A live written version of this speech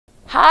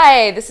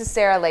Hi, this is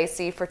Sarah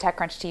Lacey for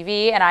TechCrunch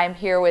TV, and I'm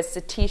here with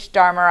Satish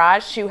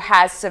Dharmaraj, who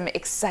has some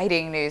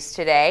exciting news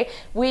today.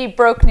 We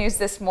broke news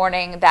this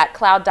morning that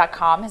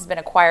Cloud.com has been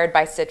acquired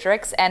by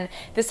Citrix, and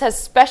this has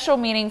special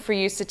meaning for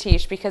you,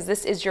 Satish, because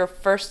this is your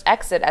first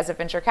exit as a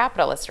venture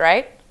capitalist,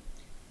 right?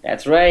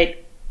 That's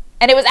right.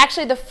 And it was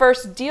actually the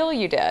first deal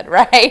you did,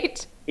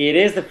 right? It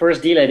is the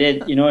first deal I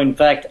did. In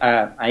fact,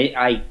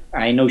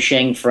 I know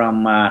Sheng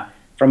from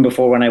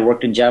before when I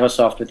worked in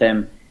JavaSoft with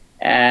him.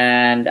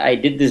 And I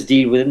did this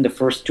deal within the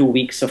first 2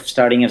 weeks of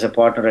starting as a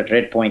partner at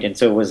Redpoint. And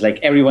so it was like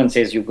everyone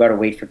says you've got to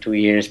wait for 2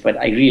 years. But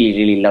I really,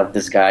 really loved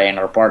this guy, and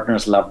our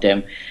partners loved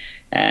him.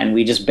 And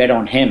we just bet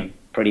on him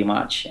pretty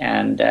much.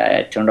 And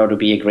it turned out to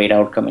be a great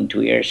outcome in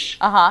 2 years.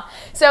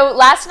 So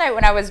last night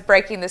when I was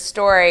breaking this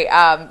story,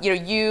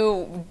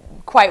 you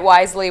quite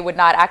wisely would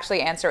not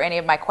actually answer any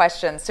of my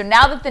questions. So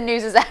now that the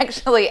news is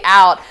actually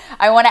out,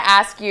 I want to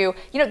ask you,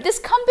 this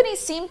company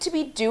seemed to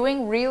be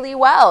doing really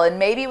well, and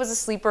maybe it was a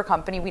sleeper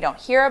company we don't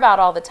hear about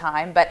all the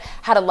time, but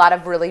had a lot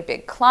of really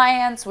big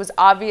clients, was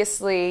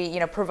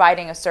obviously,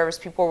 providing a service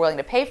people were willing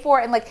to pay for,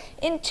 and like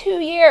in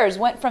 2 years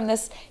went from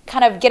this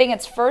kind of getting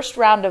its first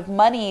round of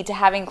money to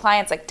having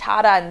clients like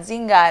Tata and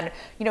Zynga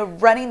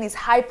and, running these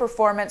high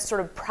performance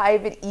sort of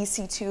private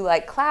EC2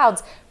 like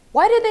clouds.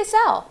 Why did they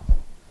sell?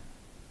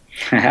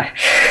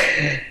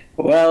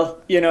 Well,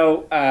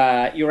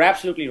 you're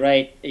absolutely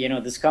right.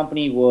 This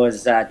company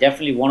was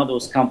definitely one of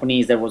those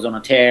companies that was on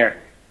a tear.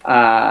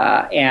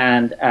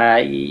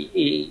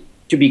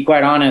 To be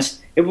quite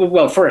honest,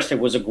 first, it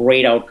was a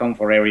great outcome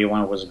for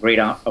everyone. It was a great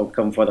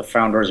outcome for the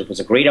founders. It was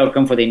a great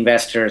outcome for the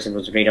investors. It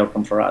was a great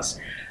outcome for us.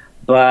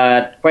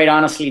 But quite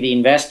honestly, the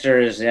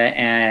investors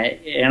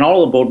and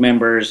all the board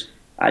members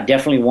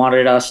definitely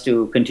wanted us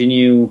to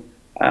continue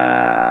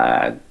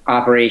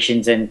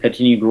operations and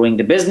continue growing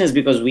the business,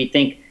 because we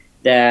think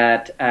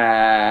that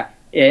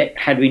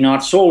had we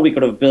not sold, we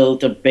could have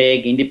built a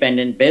big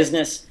independent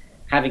business.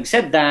 Having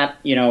said that,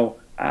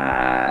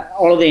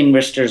 all of the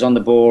investors on the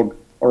board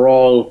are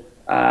all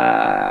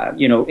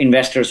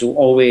investors who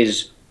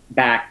always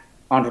back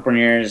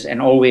entrepreneurs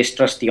and always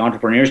trust the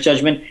entrepreneur's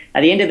judgment. At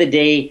the end of the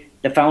day,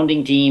 the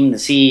founding team, the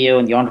CEO,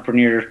 and the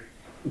entrepreneur,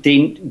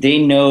 they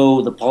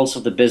know the pulse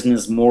of the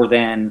business more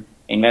than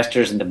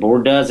investors and the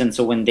board does. And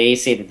so when they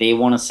say that they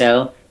want to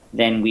sell,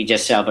 then we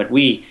just sell. But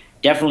we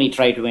definitely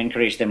try to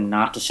encourage them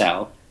not to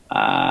sell.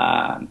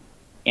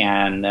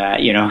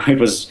 It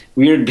was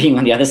weird being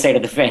on the other side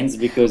of the fence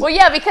because... Well,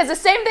 yeah, because the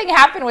same thing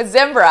happened with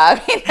Zimbra.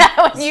 I mean,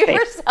 when you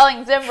were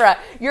selling Zimbra,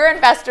 your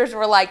investors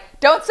were like,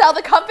 don't sell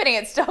the company,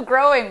 it's still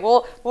growing.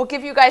 We'll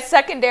give you guys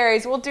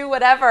secondaries, we'll do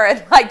whatever.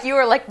 And you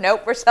were like,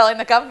 nope, we're selling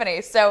the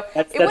company. So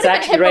it would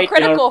have been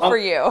hypocritical for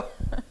you.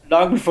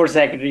 Long before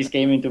secondaries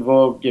came into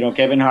vogue,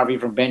 Kevin Harvey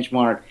from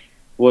Benchmark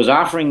was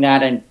offering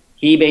that, and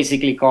he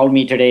basically called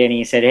me today and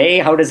he said, hey,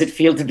 how does it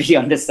feel to be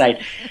on this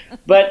side?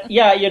 But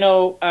yeah,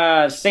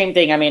 same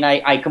thing. I mean,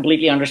 I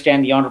completely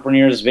understand the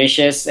entrepreneur's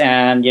wishes,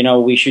 and,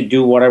 we should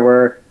do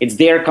whatever. It's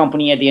their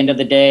company at the end of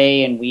the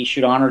day, and we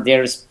should honor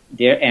their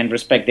and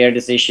respect their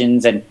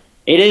decisions. And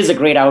it is a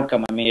great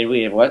outcome. I mean,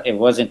 it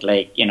wasn't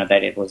like,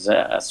 that it was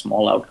a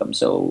small outcome.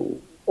 So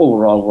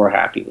overall, we're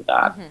happy with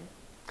that. Mm-hmm.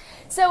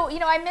 So,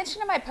 I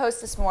mentioned in my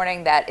post this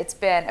morning that it's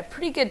been a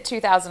pretty good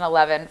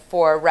 2011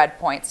 for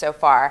Redpoint so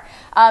far.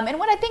 And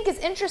what I think is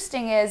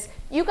interesting is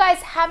you guys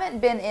haven't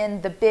been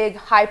in the big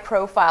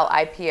high-profile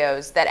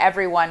IPOs that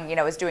everyone,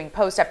 is doing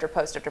post after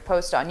post after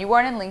post on. You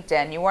weren't in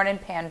LinkedIn. You weren't in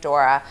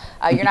Pandora.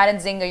 You're not in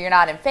Zynga. You're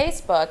not in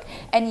Facebook.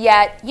 And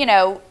yet,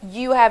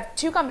 you have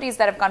two companies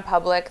that have gone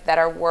public that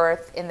are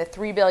worth in the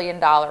 $3 billion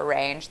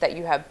range that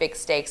you have big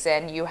stakes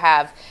in. You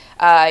have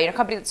a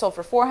company that sold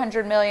for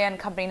 $400 million,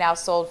 company now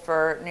sold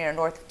for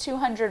north of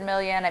 $200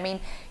 million. I mean,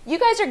 you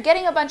guys are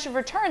getting a bunch of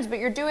returns, but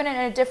you're doing it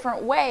in a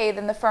different way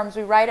than the firms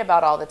we write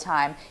about all the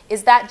time.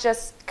 Is that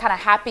just kind of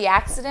happy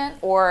accident,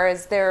 or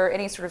is there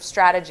any sort of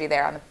strategy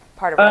there on the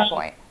part of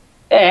Redpoint?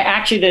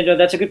 Actually,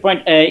 that's a good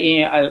point.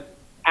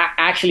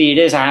 Actually, it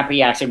is a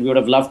happy accident. We would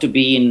have loved to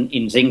be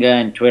in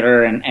Zynga and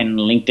Twitter and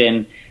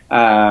LinkedIn.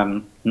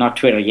 Not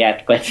Twitter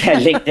yet, but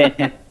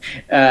LinkedIn.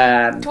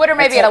 Twitter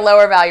may be at a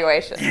lower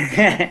valuation.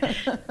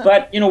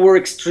 But, we're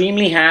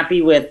extremely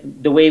happy with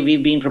the way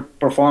we've been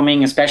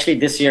performing, especially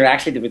this year.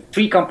 Actually, there were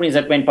 3 companies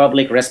that went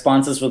public.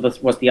 Responses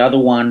was the other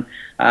one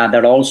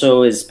that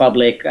also is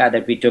public,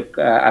 that we took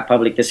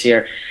public this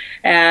year.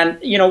 And,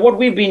 what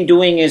we've been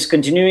doing is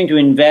continuing to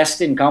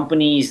invest in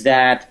companies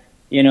that,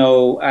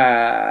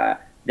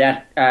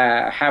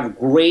 have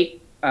great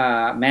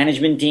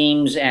management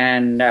teams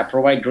and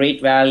provide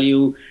great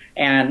value.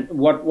 And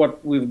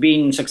what we've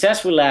been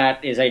successful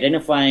at is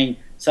identifying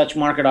such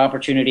market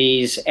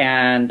opportunities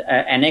and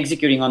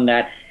executing on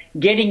that.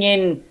 Getting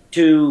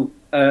into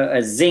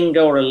a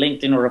Zynga or a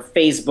LinkedIn or a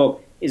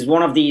Facebook is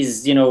one of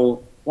these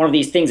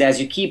things. As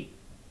you keep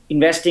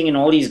investing in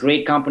all these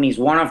great companies,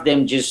 one of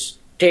them just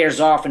tears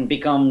off and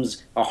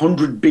becomes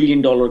 $100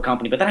 billion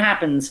company. But that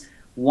happens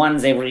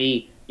once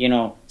every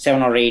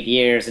 7 or 8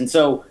 years. And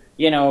so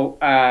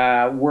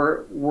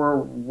what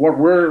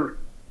we're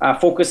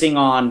focusing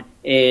on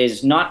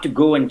is not to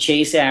go and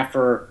chase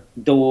after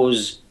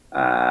those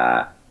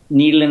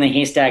needle in a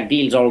haystack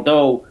deals,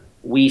 although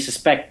we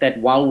suspect that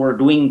while we're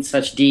doing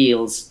such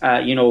deals,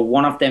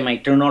 one of them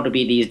might turn out to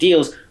be these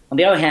deals. On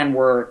the other hand,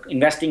 we're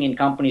investing in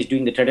companies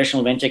doing the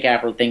traditional venture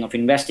capital thing of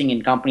investing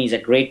in companies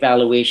at great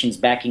valuations,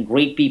 backing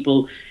great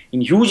people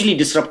in hugely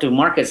disruptive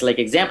markets. Like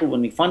example,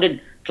 when we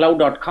funded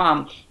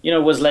Cloud.com,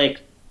 it was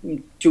like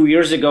 2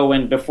 years ago,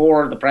 and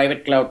before the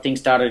private cloud thing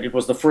started, it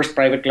was the first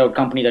private cloud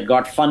company that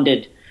got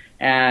funded.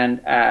 And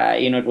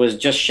it was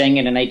just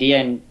Schengen an idea,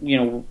 and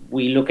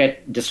we look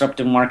at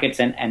disruptive markets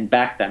and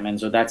back them, and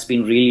so that's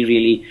been really,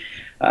 really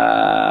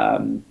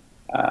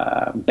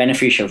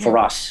beneficial for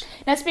us.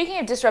 Now, speaking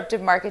of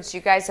disruptive markets, you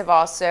guys have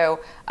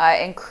also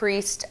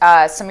increased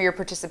some of your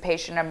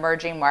participation in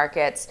emerging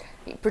markets,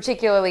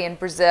 particularly in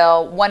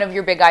Brazil. One of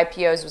your big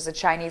IPOs was a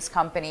Chinese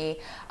company.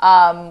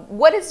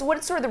 What is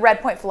sort of the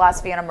Redpoint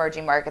philosophy on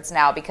emerging markets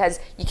now?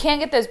 Because you can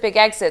get those big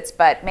exits,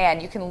 but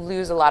man, you can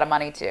lose a lot of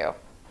money too.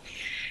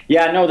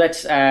 Yeah, no,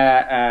 that's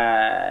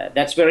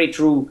very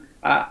true.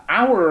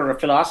 Our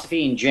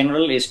philosophy in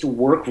general is to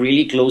work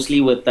really closely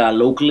with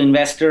local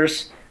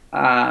investors,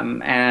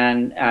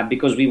 and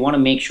because we want to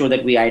make sure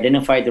that we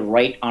identify the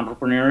right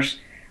entrepreneurs.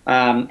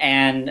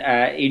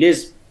 It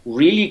is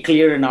really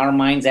clear in our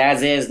minds,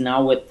 as is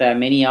now with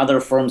many other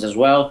firms as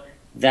well,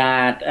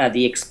 that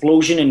the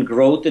explosion in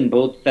growth in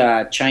both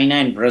China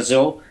and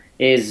Brazil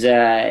is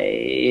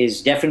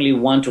definitely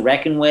one to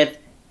reckon with.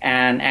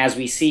 And as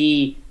we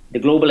see the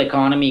global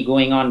economy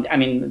going on, I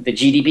mean, the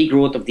GDP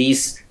growth of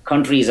these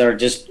countries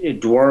it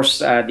dwarfs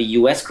the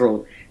US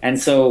growth. And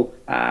so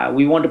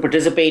we want to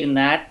participate in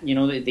that.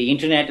 The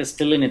internet is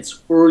still in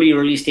its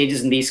early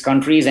stages in these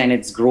countries, and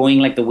it's growing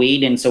like the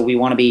weed. And so we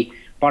want to be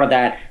part of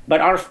that.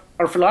 But our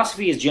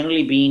philosophy has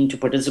generally been to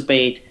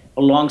participate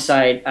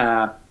alongside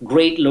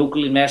great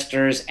local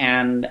investors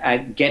and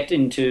get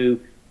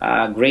into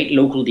great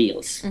local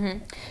deals. Mm-hmm.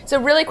 So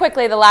really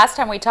quickly, the last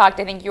time we talked,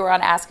 I think you were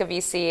on Ask a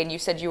VC, and you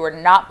said you were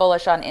not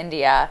bullish on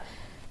India.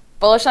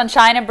 Bullish on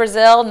China,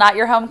 Brazil, not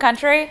your home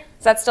country?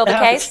 Is that still the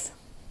case?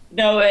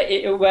 No,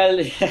 well,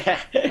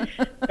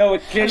 no.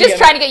 Clearly, I'm just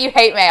trying to get you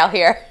hate mail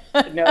here.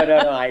 No.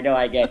 I know.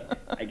 I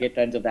get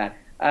tons of that.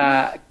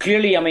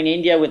 Clearly, I mean,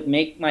 India with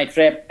Make My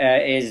Trip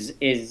is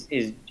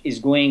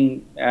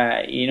going,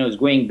 is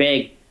going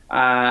big.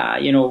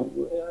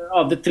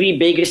 Of the three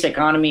biggest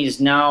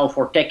economies now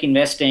for tech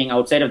investing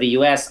outside of the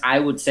US, I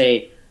would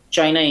say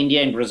China,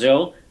 India, and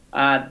Brazil.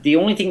 The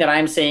only thing that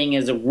I'm saying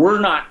is that we're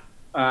not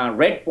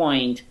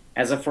Redpoint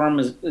as a firm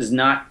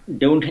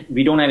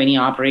we don't have any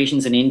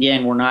operations in India,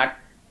 and we're not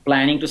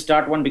planning to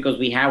start one because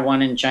we have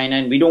one in China,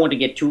 and we don't want to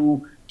get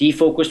too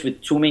defocused with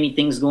too many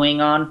things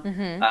going on.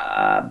 Mm-hmm.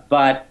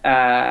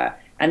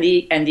 And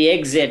the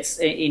exits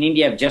in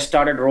India have just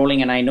started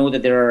rolling, and I know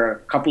that there are a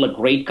couple of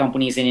great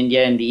companies in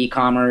India in the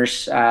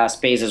e-commerce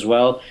space as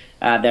well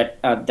that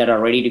are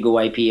ready to go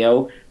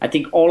IPO. I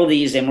think all of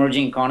these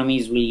emerging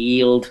economies will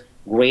yield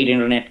great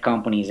internet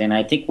companies, and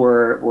I think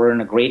we're in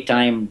a great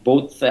time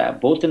both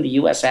in the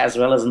U.S. as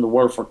well as in the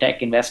world for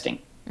tech investing.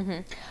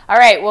 Mm-hmm. All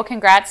right. Well,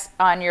 congrats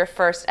on your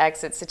first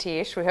exit,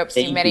 Satish. We hope to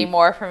see many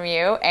more from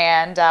you,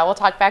 and we'll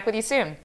talk back with you soon.